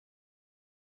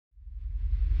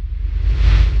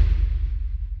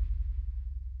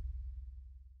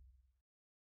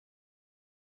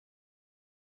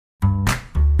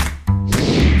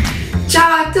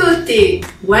tutti!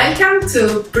 Welcome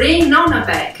to Bring Nonna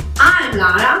Back. I'm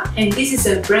Lara and this is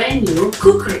a brand new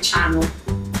cookery channel.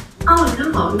 Oh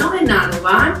no, not another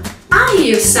one. I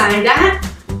hear you say that.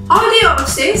 All the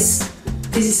horses.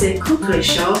 This is a cookery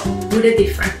show with a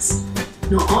difference.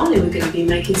 Not only we're going to be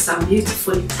making some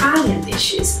beautiful Italian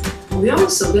dishes, but we're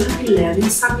also going to be learning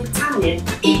some Italian.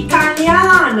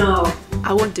 Italiano!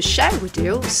 I want to share with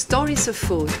you stories of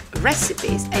food,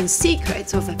 recipes and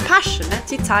secrets of a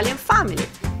passionate Italian family.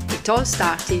 It all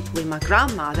started with my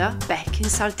grandmother back in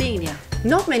Sardinia.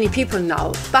 Not many people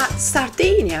know, but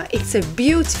Sardinia is a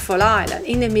beautiful island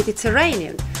in the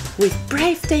Mediterranean with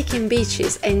breathtaking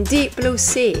beaches and deep blue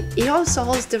sea. It also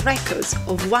holds the records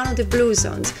of one of the blue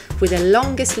zones with the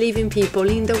longest living people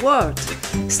in the world.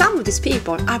 Some of these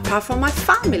people are part of my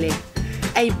family.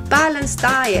 A balanced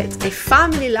diet, a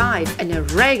family life and a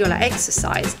regular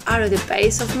exercise are at the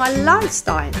base of my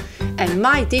lifestyle, and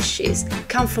my dishes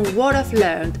come from what I've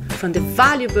learned from the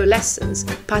valuable lessons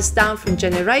passed down from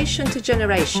generation to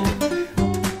generation.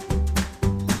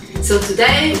 So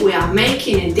today we are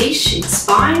making a dish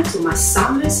inspired to my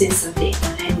summers in Sardinia,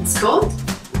 and it's called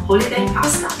holiday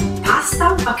pasta,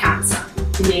 pasta vacanza.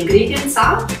 The ingredients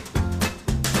are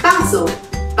basil,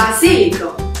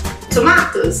 basilico,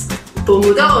 tomatoes,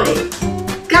 pomodori,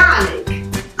 garlic,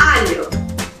 aglio,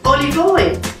 olive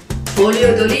oil,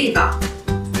 olio d'oliva,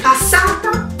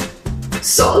 passata,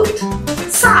 salt,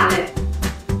 sale.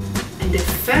 And the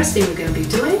first thing we're going to be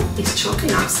doing is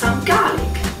chopping up some garlic.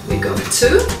 We got 2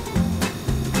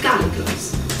 garlic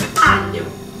cloves, aglio.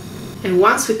 And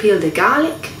once we peel the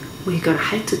garlic, we're going to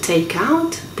have to take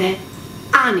out the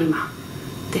anima,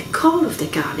 the core of the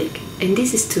garlic. And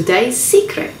this is today's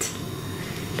secret.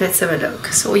 Let's have a look.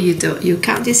 So what you do, you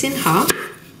cut this in half,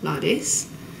 like this,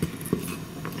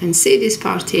 and see this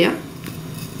part here,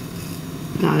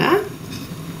 like that,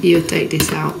 you take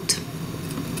this out.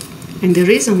 And the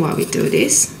reason why we do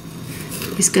this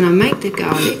is going to make the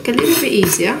garlic a little bit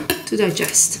easier to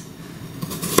digest.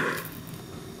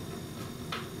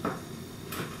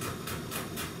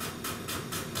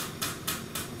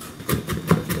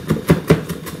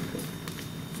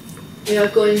 We are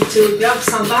going to grab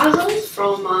some basil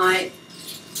from my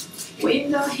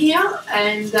window here,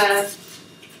 and I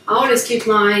always keep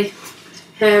my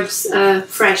herbs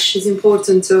fresh. It's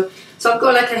important to. So I've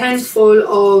got like a handful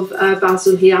of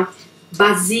basil here.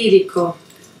 Basilico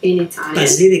in Italian.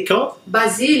 Basilico?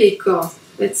 Basilico.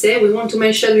 Let's say we want to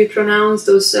make sure we pronounce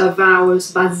those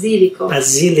vowels. Basilico.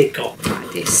 Basilico.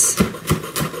 Like this.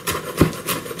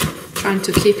 Trying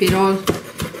to keep it all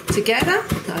together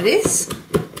like this.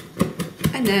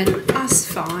 And then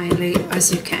as finely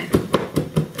as you can.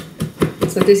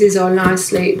 So this is all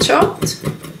nicely chopped.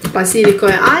 Basilico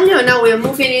and aglio. Now we are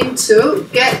moving into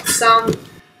get some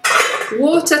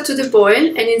water to the boil,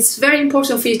 and it's very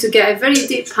important for you to get a very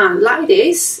deep pan like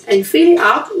this and fill it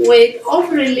up with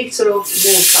over a liter of water,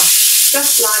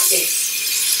 just like this.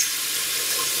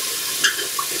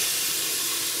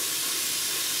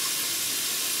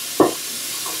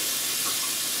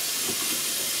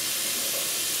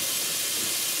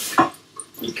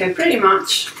 Okay, pretty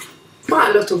much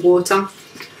quite a lot of water,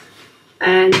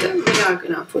 and we are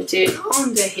going to put it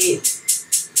on the heat,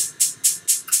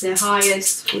 the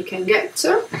highest we can get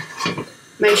to.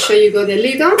 Make sure you got the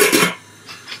lid on,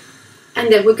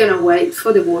 and then we're going to wait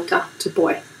for the water to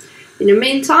boil. In the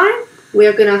meantime, we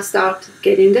are going to start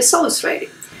getting the sauce ready.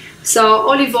 So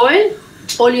olive oil,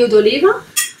 olio d'oliva.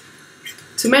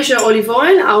 To measure olive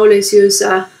oil, I always use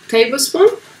a tablespoon.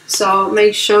 So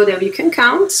make sure that you can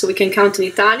count. So we can count in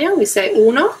Italian. We say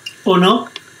uno, Uno,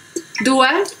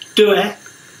 due, due,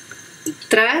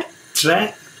 tre,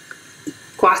 tre,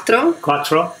 quattro,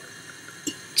 quattro,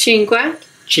 cinque,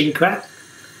 cinque,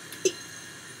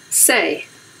 sei.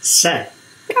 sei.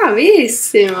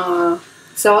 Bravissimo!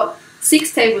 So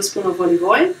 6 tablespoons of olive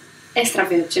oil, extra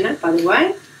virgin, by the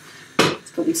way.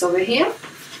 Let's put this over here.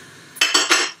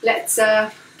 Let's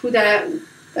put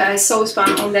a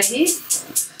saucepan on the heat.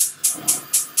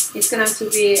 It's going to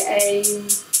be a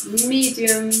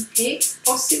medium heat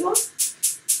possible.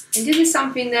 And this is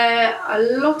something that a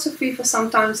lot of people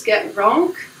sometimes get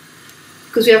wrong,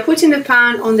 because we are putting the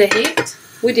pan on the heat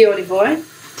with the olive oil,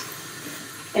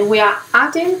 and we are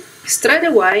adding straight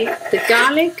away the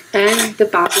garlic and the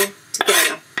basil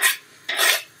together.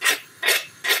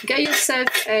 Get yourself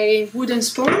a wooden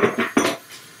spoon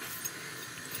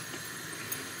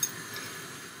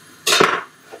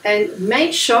and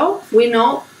make sure we're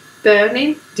not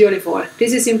burning the olive oil.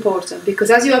 This is important, because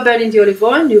as you are burning the olive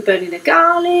oil, you're burning the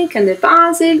garlic and the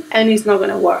basil, and it's not going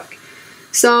to work.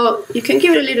 So you can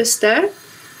give it a little stir,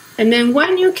 and then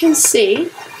when you can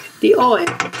see the oil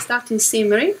starting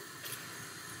simmering,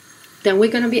 then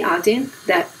we're going to be adding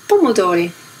the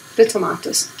pomodori, the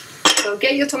tomatoes. So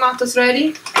get your tomatoes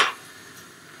ready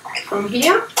from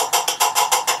here.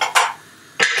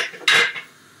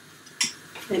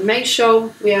 And make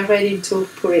sure we are ready to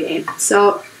put it in.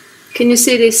 So, can you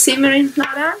see this simmering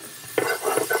like that?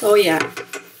 Oh yeah.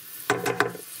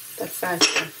 Perfect.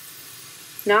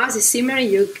 Now as it's simmering,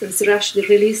 you can rush the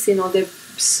releasing of the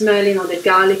smelling of the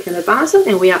garlic and the basil,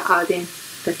 and we are adding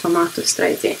the tomato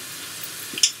straight in.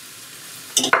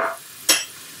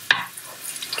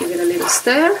 Give it a little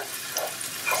stir.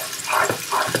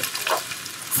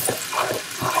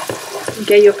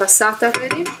 Get your passata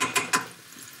ready.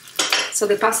 So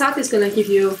the passata is going to give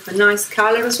you a nice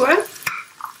color as well.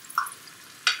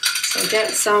 So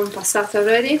get some passata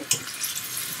ready.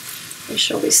 Make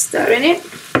sure we're stirring it.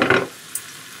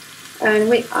 And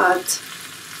we add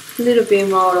a little bit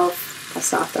more of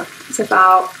passata. It's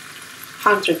about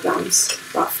 100 grams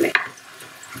roughly.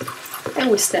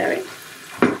 And we stir it.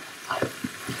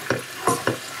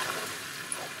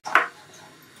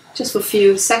 Just for a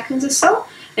few seconds or so.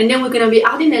 And then we're going to be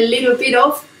adding a little bit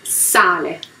of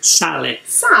sale. Sale.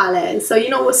 Sale. So you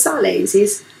know what sale is?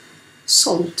 It's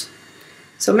salt.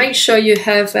 So make sure you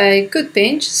have a good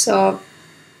pinch. So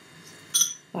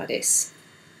like this.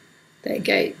 There you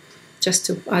go. Just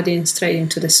to add in straight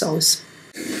into the sauce.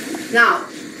 Now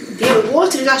the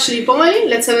water is actually boiling.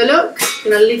 Let's have a look.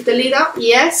 I'm gonna lift the lid up.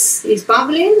 Yes, it's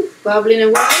bubbling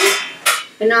away.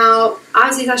 And now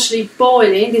as it's actually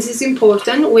boiling, this is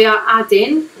important, we are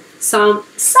adding some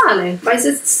sale, but it's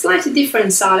a slightly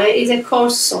different sale. It's a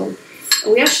coarse salt.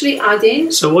 We're actually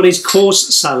adding. So what is coarse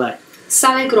sale?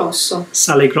 Sale grosso.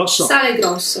 Sale grosso. Sale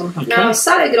grosso. Okay. Now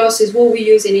sale grosso is what we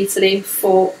use in Italy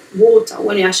for water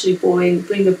when you actually boil,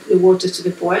 bring the water to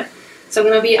the boil. So I'm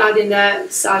going to be adding the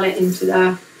sale into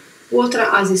the water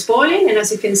as it's boiling, and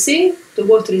as you can see, the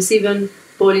water is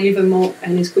boiling even more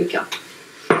and it's quicker.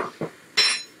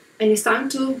 And it's time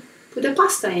to put the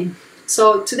pasta in.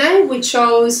 So today we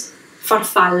chose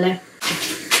farfalle.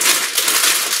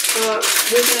 So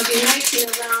we're going to be making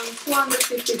around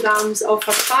 250 grams of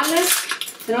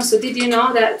farfalle. And also, did you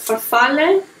know that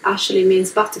farfalle actually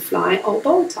means butterfly or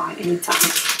bow tie in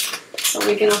Italian? So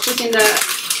we're going to put in the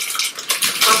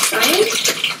pasta in.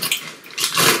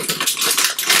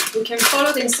 We can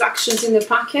follow the instructions in the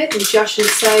packet, which actually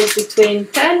says between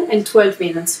 10 and 12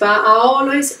 minutes. But I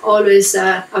always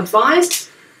advise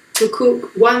to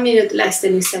cook 1 minute less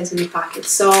than it says in the packet.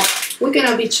 So we're going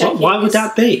to be checking. Why would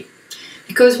that be?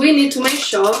 Because we need to make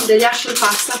sure that the actual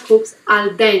pasta cooks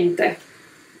al dente.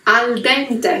 Al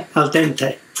dente. Al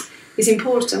dente. It's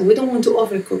important. We don't want to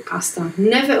overcook pasta.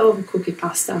 Never overcook a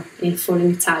pasta for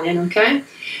an Italian, okay?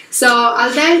 So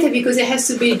al dente because it has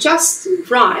to be just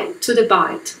right to the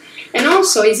bite. And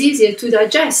also it's easier to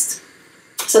digest.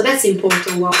 So that's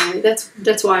important. Why?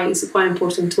 That's why it's quite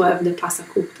important to have the pasta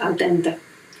cooked al dente.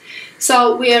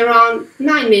 So we're around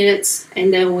 9 minutes,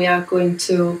 and then we are going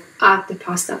to add the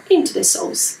pasta into the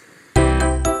sauce.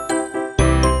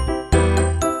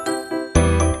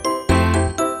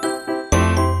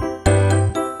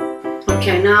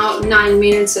 Okay, now 9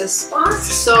 minutes has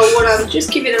passed. So what I'm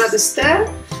just giving another stir,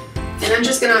 and I'm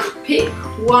just gonna pick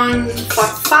one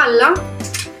farfalla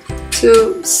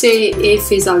to see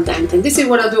if it's al dente. And this is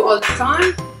what I do all the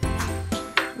time.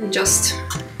 And just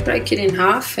break it in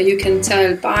half, and you can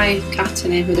tell by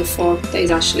cutting it with a fork that it's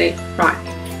actually right.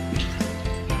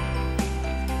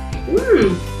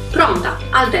 Pronta,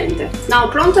 al dente. Now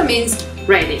pronta means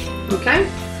ready, okay?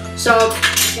 So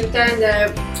you can turn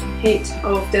the heat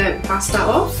of the pasta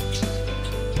off.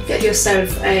 Get yourself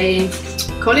a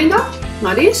colander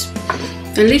like this,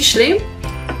 and literally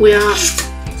we are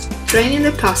draining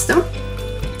the pasta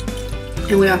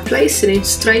and we are placing it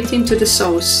straight into the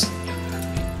sauce.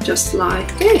 Just like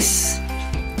this.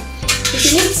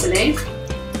 Because in Italy,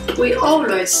 we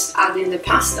always add in the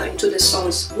pasta into the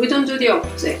sauce. We don't do the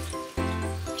opposite.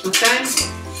 Okay?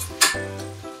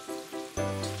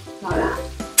 Like that.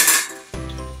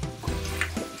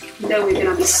 Then we're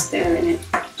gonna be stirring it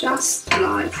just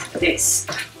like this.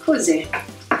 Così.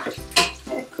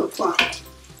 Ecco qua.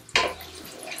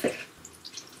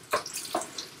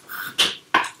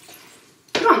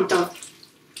 Pronto.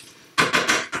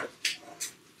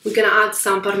 We're gonna add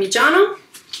some Parmigiano.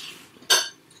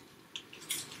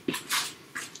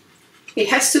 It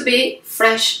has to be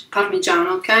fresh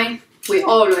Parmigiano, okay? We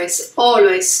always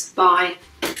buy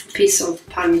a piece of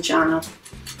Parmigiano,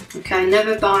 okay?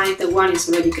 Never buy the one is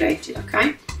already grated,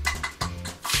 okay?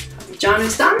 Parmigiano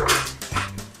is done.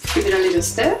 Give it a little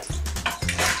stir.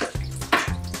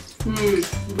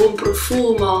 Buon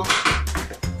profumo.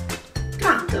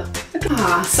 Pronto, è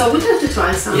So we'd have to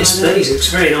try some. Yes, please. It's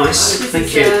very nice. This Thank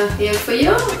is, you. Here for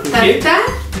you. Thank you.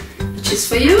 Which is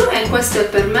for you, and questo è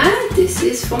per me. This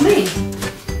is for me.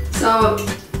 So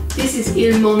this is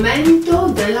il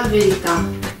momento della verità,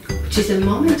 which is the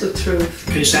moment of truth.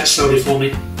 Can you say that slowly for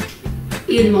me?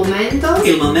 Il momento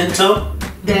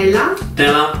della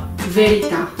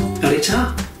verità.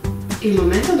 Verità. Il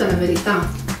momento della verità.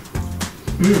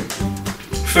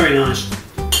 Very nice.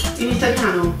 In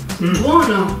italiano,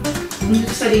 buono.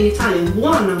 Tu sei in Italia,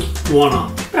 buono.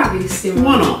 Buono. Bravissimo.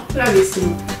 Buono.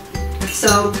 Bravissimo.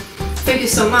 So, thank you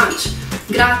so much.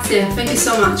 Grazie. Thank you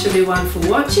so much everyone for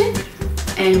watching,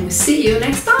 and we'll see you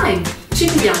next time. Ci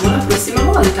vediamo la prossima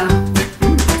volta.